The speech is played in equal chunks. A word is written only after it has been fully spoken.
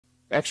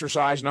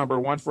Exercise number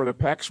 1 for the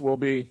pecs will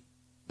be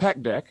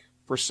pec deck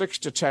for 6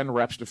 to 10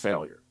 reps to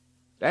failure.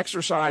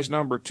 Exercise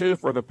number 2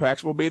 for the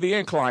pecs will be the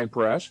incline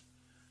press,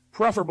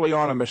 preferably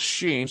on a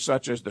machine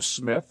such as the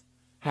Smith,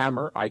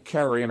 Hammer,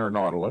 Icarian, or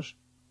Nautilus.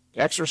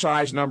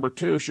 Exercise number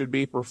 2 should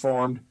be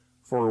performed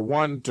for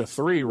 1 to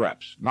 3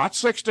 reps, not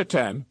 6 to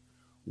 10,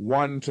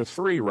 1 to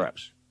 3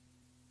 reps.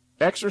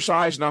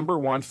 Exercise number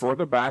 1 for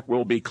the back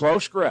will be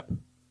close grip,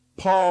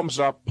 palms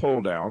up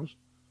pull downs,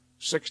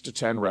 6 to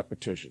 10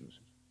 repetitions.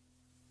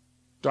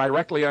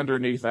 Directly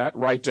underneath that,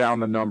 write down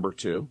the number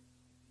 2,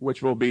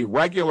 which will be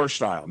regular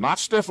style, not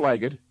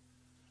stiff-legged,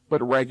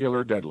 but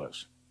regular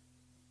deadlifts.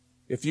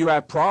 If you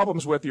have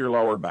problems with your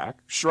lower back,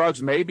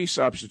 shrugs may be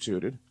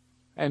substituted,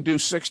 and do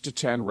 6 to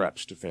 10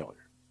 reps to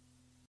failure.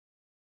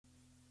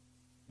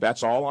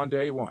 That's all on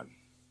day 1.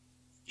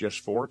 Just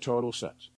 4 total sets.